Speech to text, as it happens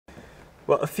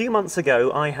Well, a few months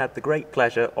ago, I had the great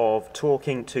pleasure of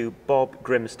talking to Bob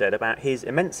Grimstead about his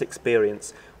immense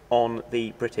experience on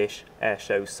the British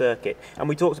Airshow circuit. And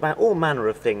we talked about all manner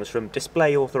of things, from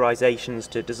display authorisations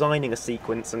to designing a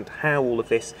sequence and how all of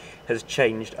this has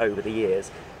changed over the years.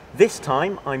 This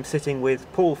time, I'm sitting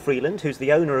with Paul Freeland, who's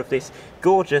the owner of this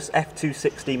gorgeous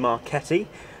F260 Marchetti.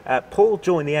 Paul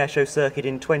joined the Airshow circuit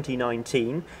in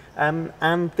 2019,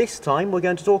 and this time we're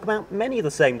going to talk about many of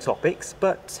the same topics,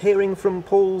 but hearing from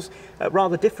Paul's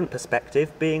rather different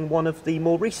perspective, being one of the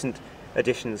more recent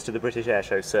additions to the British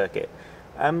Airshow circuit.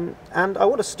 And I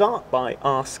want to start by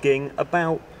asking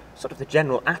about sort of the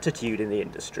general attitude in the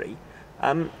industry.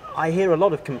 I hear a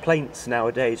lot of complaints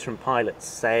nowadays from pilots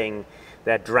saying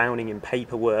they're drowning in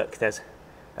paperwork, there's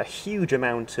a huge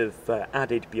amount of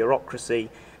added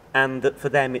bureaucracy, and that for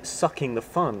them it's sucking the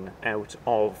fun out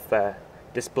of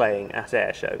displaying at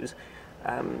air shows.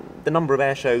 The number of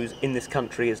air shows in this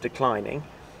country is declining.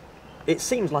 It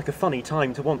seems like a funny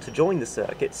time to want to join the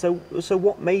circuit, so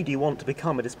what made you want to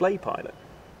become a display pilot?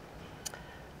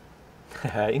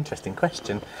 Interesting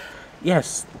question.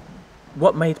 Yes,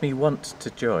 what made me want to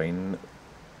join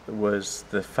was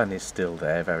the fun is still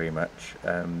there very much.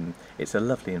 It's a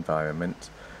lovely environment.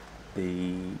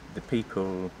 The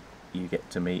people you get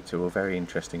to meet are all very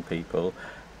interesting people,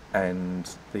 and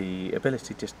the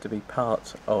ability just to be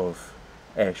part of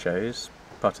air shows,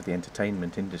 part of the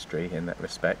entertainment industry in that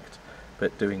respect,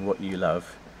 but doing what you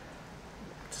love,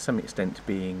 to some extent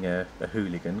being a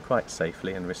hooligan quite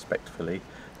safely and respectfully,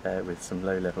 with some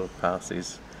low-level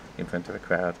passes in front of a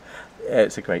crowd.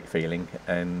 It's a great feeling.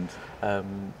 And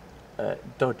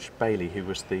Dodge Bailey, who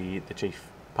was the chief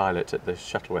pilot at the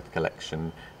Shuttleworth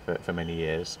collection for many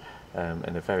years,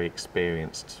 and a very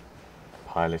experienced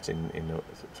pilot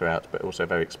throughout, but also a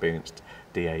very experienced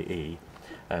DAE,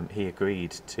 he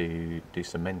agreed to do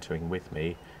some mentoring with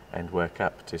me and work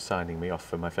up to signing me off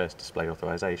for my first display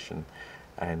authorisation,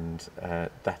 and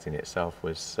that in itself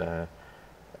was a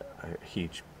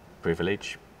huge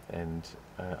privilege, and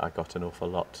I got an awful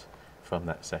lot from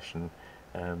that session.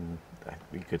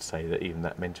 We could say that even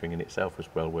that mentoring in itself was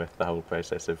well worth the whole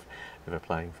process of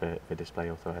applying for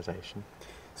display authorisation.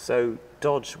 So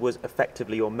Dodge was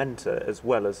effectively your mentor as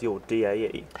well as your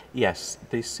DAE? Yes,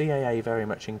 the CAA very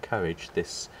much encouraged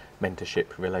this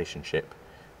mentorship relationship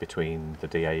between the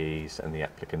DAEs and the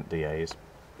applicant DAs.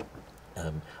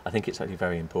 I think it's actually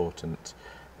very important.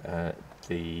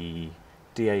 The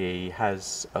DAE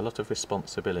has a lot of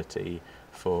responsibility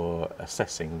for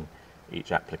assessing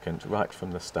each applicant right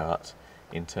from the start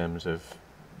in terms of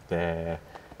their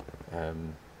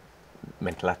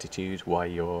mental attitude, why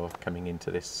you're coming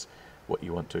into this, what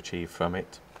you want to achieve from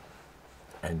it,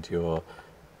 and your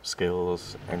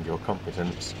skills and your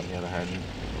competence on the other hand,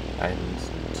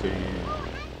 and to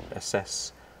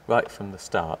assess right from the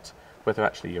start whether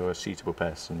actually you're a suitable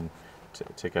person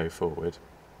to go forward.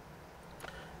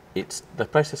 The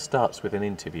process starts with an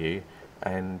interview,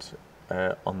 and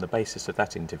on the basis of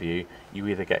that interview you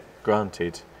either get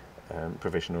granted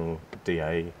provisional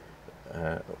DA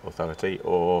authority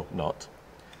or not.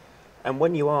 And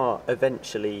when you are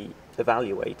eventually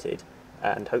evaluated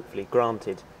and hopefully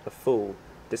granted a full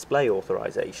display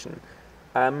authorisation,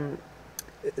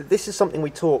 this is something we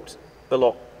talked a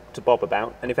lot to Bob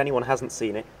about, and if anyone hasn't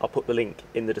seen it, I'll put the link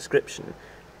in the description.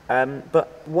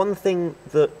 But one thing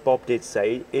that Bob did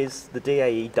say is the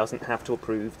DAE doesn't have to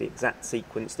approve the exact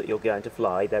sequence that you're going to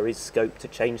fly. There is scope to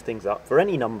change things up for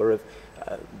any number of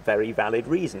very valid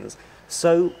reasons.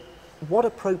 So what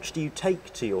approach do you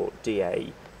take to your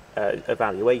DA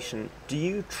evaluation? Do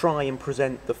you try and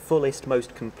present the fullest,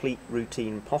 most complete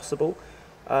routine possible?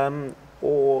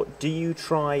 Or do you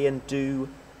try and do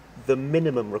the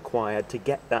minimum required to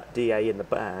get that DA in the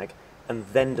bag and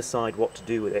then decide what to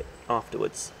do with it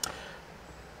afterwards?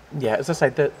 Yeah, as I say,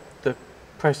 the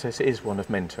process is one of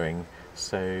mentoring,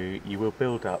 so you will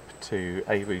build up to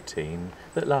a routine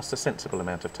that lasts a sensible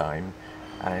amount of time,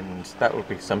 and that will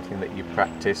be something that you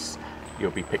practice.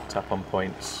 You'll be picked up on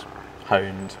points,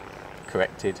 honed,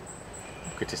 corrected,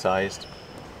 criticised,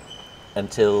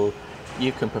 until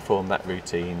you can perform that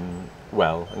routine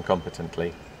well and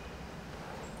competently.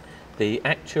 The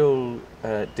actual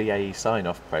DAE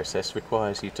sign-off process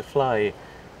requires you to fly,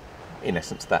 in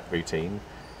essence, that routine,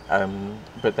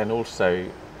 but then also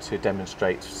to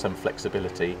demonstrate some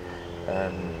flexibility.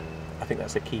 I think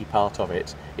that's a key part of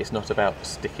it. It's not about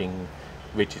sticking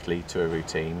rigidly to a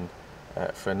routine.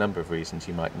 For a number of reasons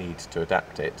you might need to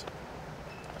adapt it.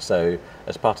 So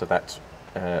as part of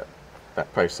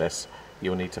that process,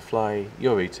 you'll need to fly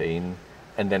your routine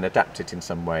and then adapt it in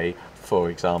some way. For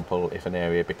example, if an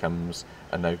area becomes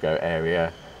a no-go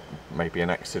area, maybe an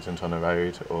accident on a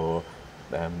road, or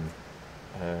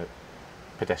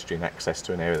pedestrian access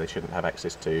to an area they shouldn't have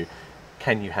access to.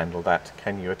 Can you handle that?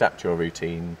 Can you adapt your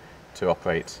routine to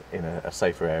operate in a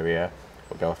safer area,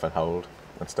 or go off and hold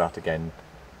and start again,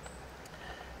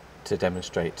 to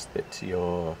demonstrate that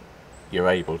you're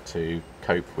able to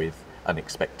cope with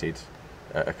unexpected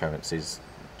occurrences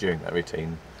during that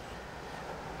routine.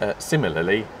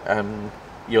 Similarly,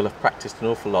 you'll have practiced an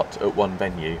awful lot at one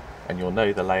venue and you'll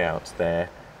know the layout there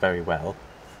very well,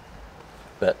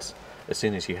 but as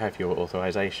soon as you have your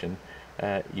authorisation,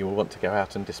 you will want to go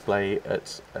out and display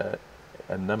at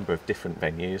a number of different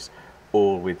venues,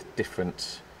 all with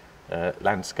different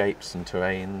landscapes and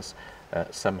terrains.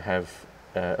 Some have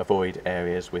avoid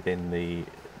areas within the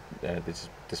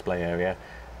display area,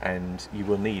 and you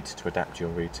will need to adapt your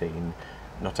routine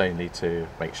not only to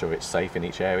make sure it's safe in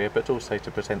each area, but also to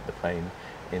present the plane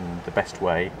in the best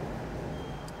way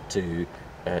to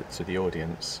the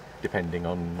audience, depending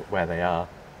on where they are,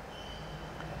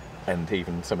 and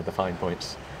even some of the fine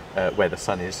points where the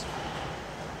sun is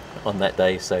on that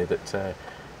day, so that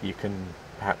you can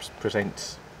perhaps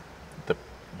present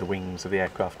the wings of the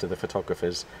aircraft to the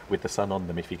photographers with the sun on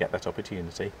them if you get that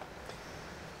opportunity.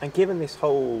 And given this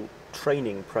whole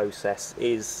training process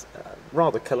is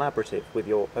rather collaborative with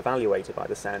your evaluator by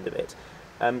the sound of it,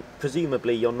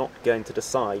 presumably you're not going to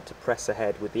decide to press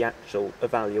ahead with the actual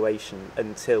evaluation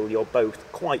until you're both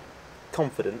quite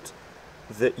confident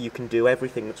that you can do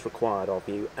everything that's required of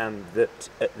you, and that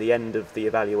at the end of the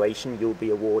evaluation you'll be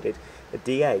awarded a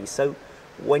DA. So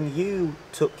when you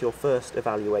took your first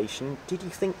evaluation, did you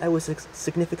think there was a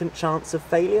significant chance of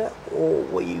failure, or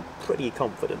were you pretty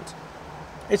confident?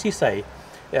 As you say,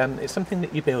 it's something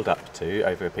that you build up to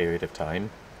over a period of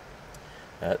time.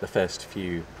 The first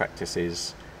few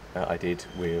practices I did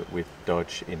with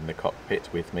Dodge in the cockpit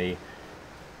with me,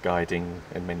 guiding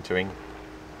and mentoring.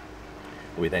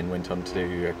 We then went on to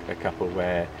do a couple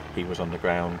where he was on the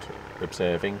ground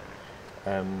observing.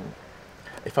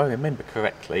 If I remember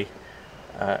correctly,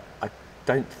 I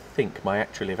don't think my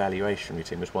actual evaluation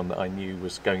routine was one that I knew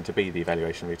was going to be the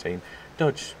evaluation routine.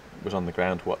 Dodge was on the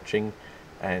ground watching,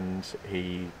 and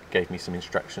he gave me some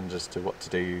instructions as to what to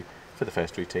do for the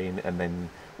first routine, and then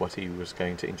what he was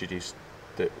going to introduce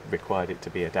that required it to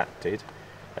be adapted.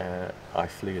 I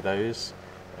flew those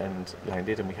and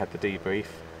landed, and we had the debrief,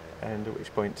 and at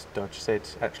which point Dodge said,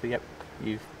 actually, yep,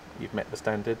 you've met the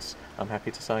standards, I'm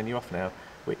happy to sign you off now,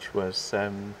 which was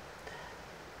a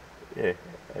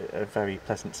very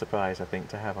pleasant surprise, I think,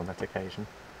 to have on that occasion.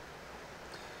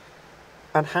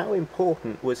 And how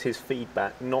important was his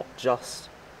feedback, not just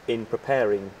in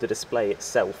preparing the display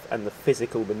itself and the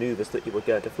physical manoeuvres that you were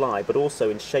going to fly, but also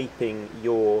in shaping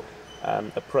your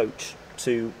approach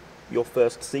to your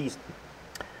first season?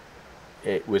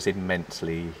 It was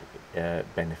immensely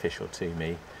beneficial to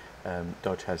me.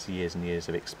 Dodge has years and years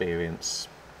of experience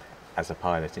as a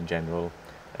pilot in general,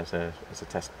 as a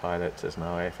test pilot, as an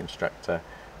RAF instructor,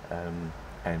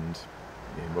 and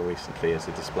more recently as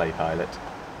a display pilot.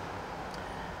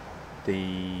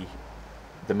 The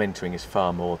mentoring is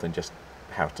far more than just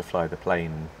how to fly the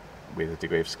plane with a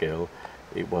degree of skill.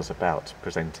 It was about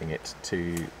presenting it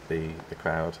to the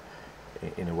crowd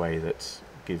in a way that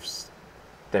gives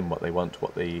them what they want,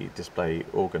 what the display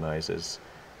organisers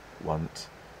want,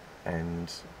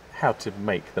 and how to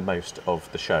make the most of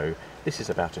the show. This is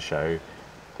about a show,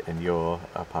 and you're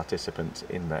a participant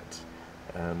in that.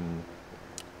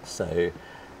 So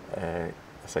I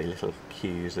say little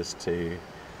cues as to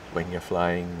when you're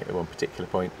flying at one particular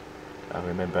point. I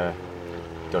remember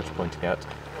Dodge pointing out,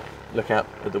 look out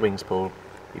at the wings, Paul.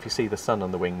 If you see the sun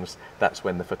on the wings, that's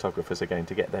when the photographers are going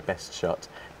to get their best shot.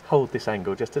 Hold this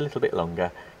angle just a little bit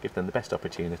longer, give them the best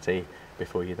opportunity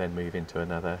before you then move into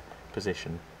another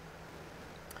position.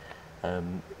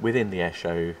 Within the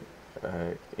airshow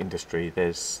industry,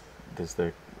 there's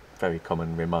the very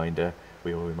common reminder,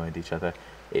 we all remind each other,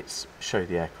 it's show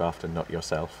the aircraft and not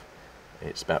yourself.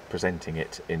 It's about presenting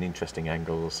it in interesting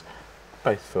angles,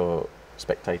 both for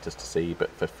spectators to see,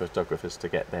 but for photographers to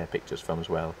get their pictures from as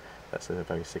well. That's a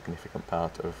very significant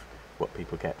part of what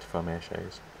people get from air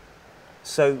shows.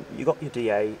 So you got your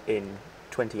DA in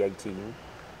 2018.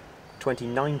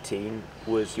 2019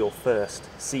 was your first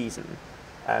season,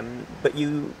 but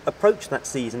you approached that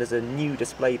season as a new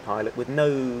display pilot with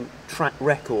no track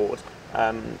record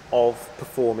of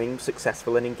performing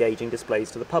successful and engaging displays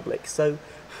to the public. So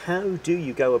how do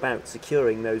you go about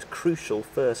securing those crucial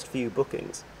first few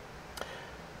bookings?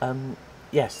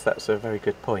 Yes, that's a very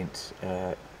good point.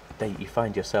 You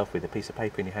find yourself with a piece of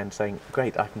paper in your hand saying,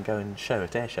 great, I can go and show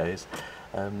at air shows.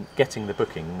 Getting the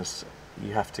bookings,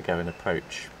 you have to go and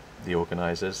approach the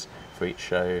organisers for each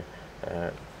show,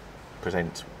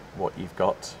 present what you've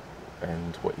got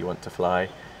and what you want to fly.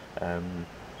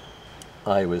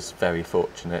 I was very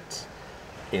fortunate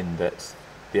in that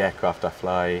the aircraft I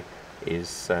fly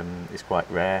is quite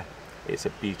rare. It's a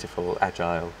beautiful,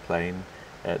 agile plane.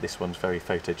 This one's very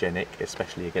photogenic,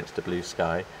 especially against a blue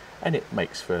sky, and it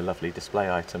makes for a lovely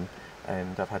display item.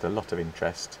 And I've had a lot of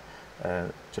interest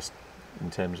just in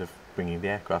terms of bringing the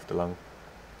aircraft along.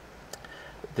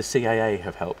 The CAA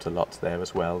have helped a lot there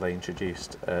as well. They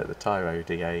introduced the Tyro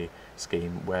DA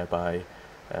scheme, whereby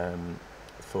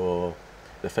for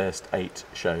the first 8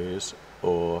 shows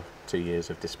or 2 years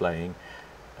of displaying,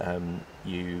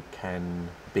 you can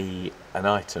be an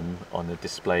item on a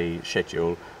display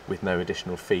schedule with no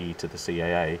additional fee to the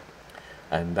CAA,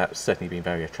 and that's certainly been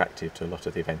very attractive to a lot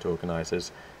of the event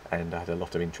organisers. And I had a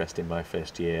lot of interest in my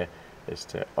first year as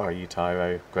to, are you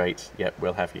Tyro? Great, yep,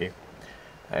 we'll have you.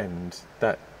 And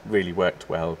that really worked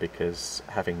well, because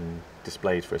having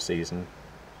displayed for a season,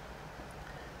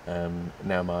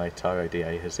 now my Tyro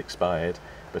DA has expired,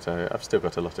 but I've still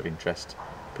got a lot of interest.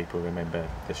 People remember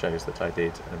the shows that I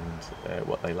did and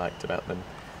what they liked about them,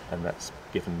 and that's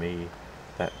given me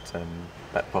that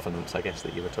provenance, I guess,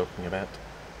 that you were talking about.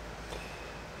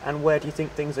 And where do you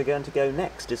think things are going to go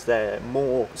next? Is there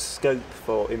more scope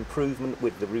for improvement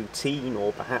with the routine,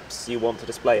 or perhaps you want to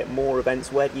display at more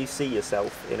events? Where do you see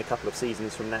yourself in a couple of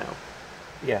seasons from now?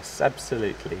 Yes,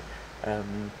 absolutely.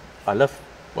 I love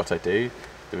what I do.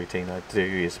 The routine I do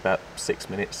is about 6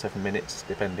 minutes, 7 minutes,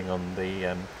 depending on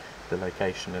the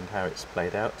location and how it's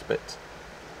played out. But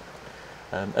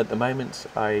at the moment,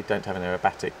 I don't have an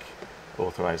aerobatic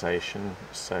authorisation,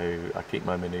 so I keep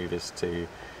my manoeuvres to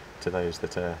those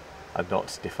that are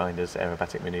not defined as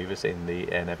aerobatic manoeuvres in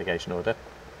the air navigation order.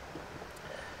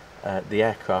 The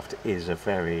aircraft is a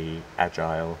very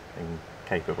agile and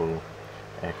capable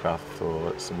aircraft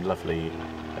for some lovely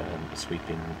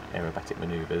sweeping aerobatic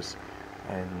manoeuvres,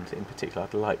 and in particular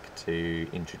I'd like to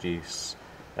introduce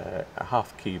a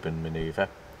half Cuban manoeuvre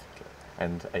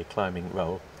and a climbing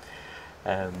roll.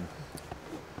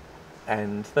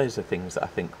 And those are things that I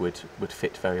think would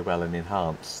fit very well and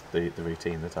enhance the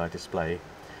routine that I display.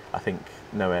 I think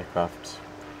no aircraft,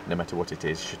 no matter what it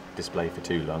is, should display for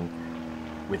too long.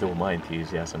 With all my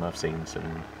enthusiasm, I've seen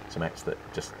some acts that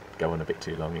just go on a bit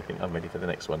too long. You think, I'm ready for the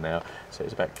next one now. So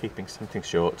it's about keeping something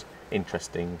short,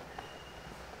 interesting,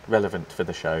 relevant for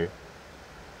the show,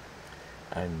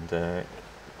 and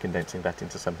condensing that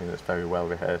into something that's very well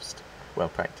rehearsed, well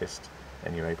practiced,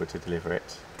 and you're able to deliver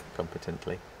it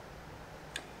competently.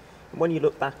 When you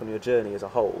look back on your journey as a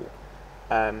whole,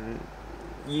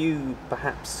 you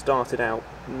perhaps started out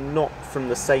not from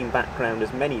the same background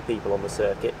as many people on the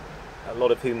circuit, a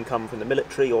lot of whom come from the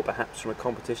military or perhaps from a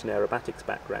competition aerobatics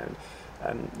background.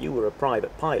 You were a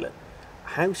private pilot.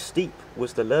 How steep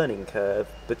was the learning curve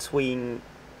between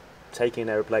taking an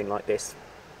aeroplane like this,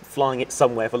 flying it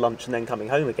somewhere for lunch and then coming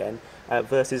home again,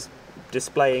 versus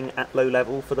displaying at low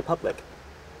level for the public?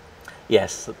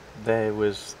 Yes, there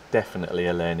was definitely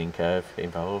a learning curve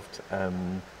involved.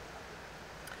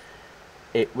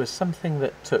 It was something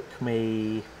that took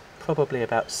me probably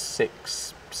about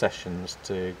 6 sessions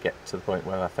to get to the point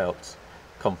where I felt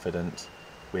confident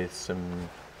with some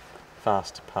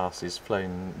fast passes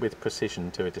flown with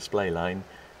precision to a display line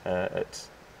at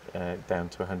down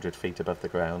to 100 feet above the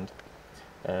ground.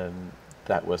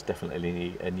 That was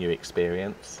definitely a new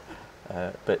experience,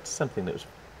 but something that was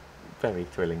very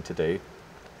thrilling to do.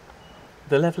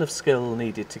 The level of skill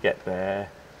needed to get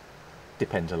there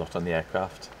depends a lot on the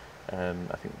aircraft.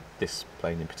 I think this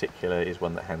plane in particular is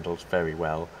one that handles very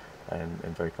well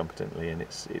and very competently, and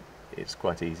it's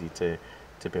quite easy to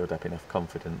build up enough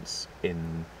confidence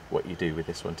in what you do with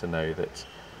this one to know that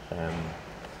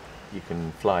you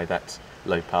can fly that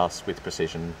low pass with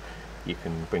precision, you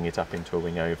can bring it up into a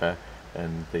wing over,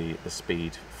 and the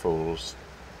speed falls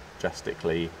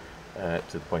drastically to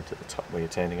the point at the top where you're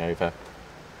turning over,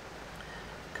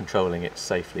 controlling it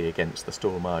safely against the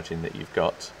stall margin that you've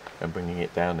got and bringing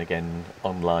it down again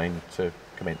online to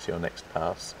commence your next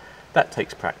pass. That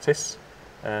takes practice,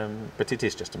 but it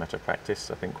is just a matter of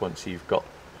practice. I think once you've got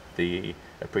the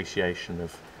appreciation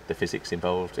of the physics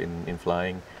involved in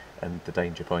flying and the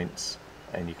danger points,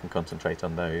 and you can concentrate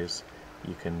on those,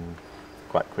 you can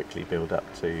quite quickly build up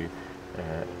to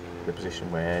the position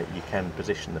where you can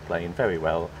position the plane very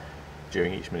well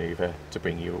during each manoeuvre to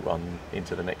bring you on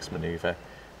into the next manoeuvre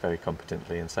very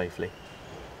competently and safely.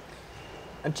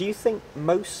 And do you think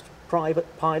most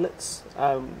private pilots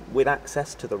with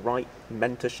access to the right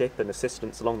mentorship and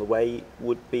assistance along the way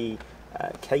would be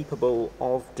capable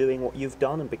of doing what you've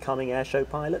done and becoming airshow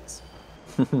pilots?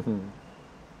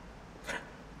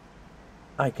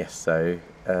 I guess so.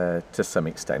 To some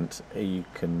extent, you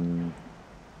can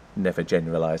never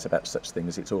generalise about such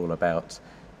things. It's all about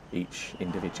each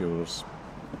individual's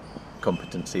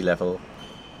competency level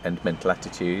and mental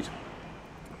attitude.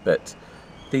 But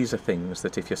these are things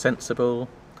that if you're sensible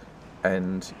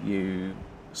and you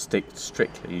stick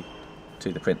strictly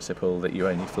to the principle that you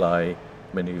only fly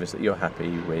manoeuvres that you're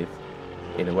happy with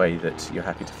in a way that you're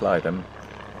happy to fly them,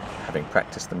 having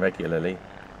practiced them regularly,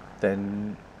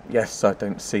 then yes, I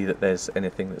don't see that there's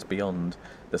anything that's beyond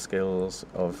the skills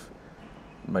of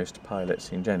most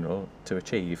pilots in general to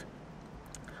achieve.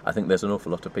 I think there's an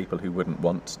awful lot of people who wouldn't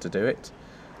want to do it,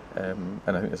 and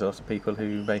I think there's a lot of people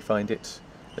who may find it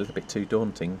a little bit too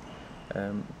daunting,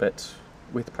 but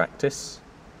with practice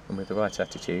and with the right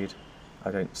attitude, I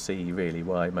don't see really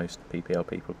why most PPL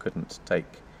people couldn't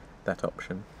take that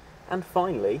option. And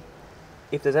finally,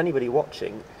 if there's anybody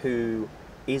watching who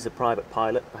is a private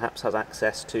pilot, perhaps has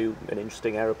access to an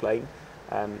interesting aeroplane,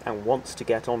 and wants to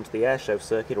get onto the airshow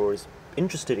circuit, or is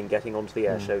interested in getting onto the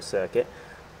airshow circuit,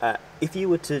 if you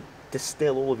were to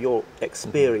distill all of your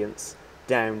experience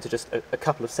down to just a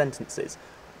couple of sentences,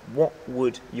 what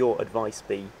would your advice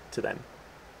be to them?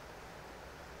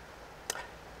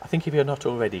 I think if you're not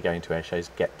already going to airshows,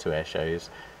 get to airshows,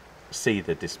 see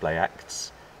the display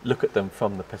acts, look at them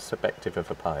from the perspective of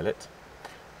a pilot,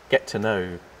 get to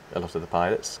know a lot of the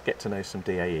pilots, get to know some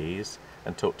DAEs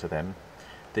and talk to them.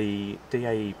 The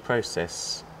DAE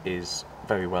process is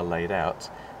very well laid out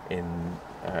in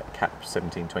CAP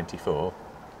 1724,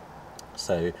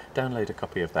 so download a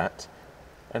copy of that,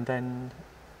 and then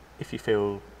if you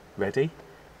feel ready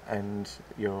and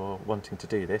you're wanting to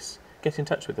do this, get in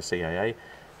touch with the CAA.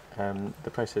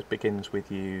 The process begins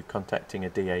with you contacting a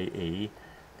DAE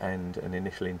and an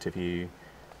initial interview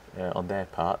on their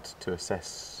part to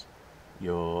assess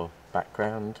your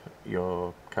background,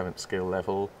 your current skill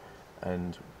level,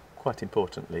 and quite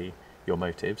importantly, your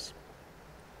motives.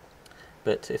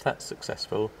 But if that's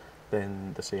successful,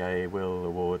 then the CAA will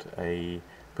award a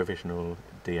provisional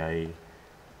DA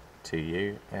to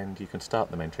you, and you can start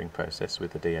the mentoring process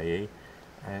with the DAE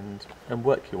and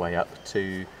work your way up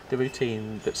to the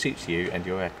routine that suits you and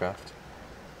your aircraft.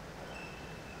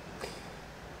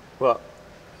 Well,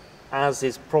 as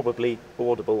is probably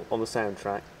audible on the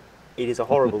soundtrack, it is a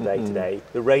horrible day today.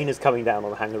 The rain is coming down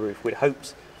on the hangar roof. We'd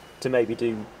hoped to maybe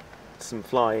do some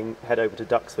flying, head over to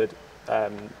Duxford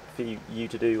for you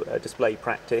to do a display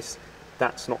practice.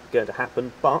 That's not going to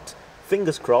happen, but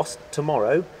fingers crossed,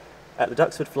 tomorrow at the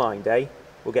Duxford Flying Day,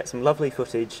 we'll get some lovely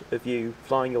footage of you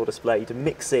flying your display to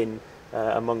mix in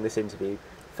among this interview.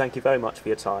 Thank you very much for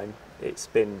your time. It's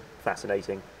been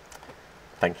fascinating.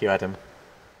 Thank you, Adam.